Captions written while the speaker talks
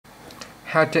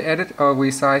How to edit or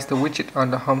resize the widget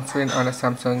on the home screen on the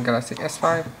Samsung Galaxy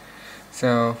S5.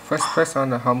 So first press on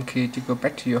the home key to go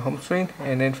back to your home screen,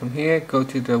 and then from here go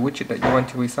to the widget that you want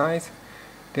to resize.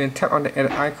 Then tap on the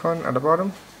edit icon at the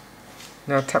bottom.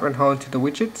 Now tap and hold to the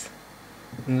widget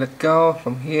and let go.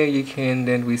 From here you can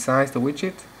then resize the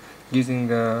widget using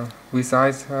the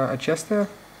resize adjuster.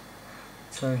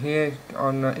 So here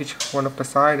on each one of the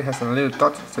side it has a little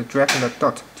dot, so drag on that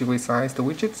dot to resize the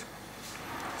widget.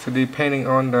 So depending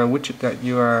on the widget that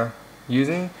you are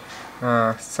using,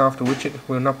 some of the widget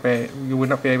you will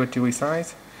not be able to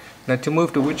resize. Now to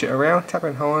move the widget around, tap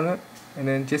and hold on it, and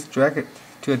then just drag it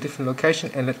to a different location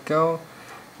and let go.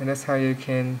 And that's how you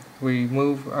can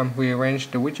rearrange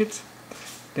the widgets.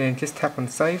 Then just tap on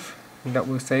save, and that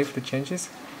will save the changes.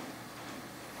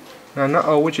 Now not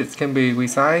all widgets can be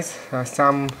resized.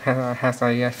 Some has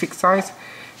a fixed size,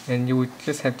 and you would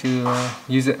just have to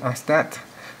use it as that.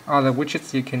 Other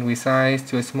widgets you can resize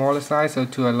to a smaller size or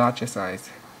to a larger size.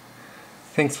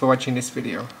 Thanks for watching this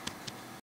video.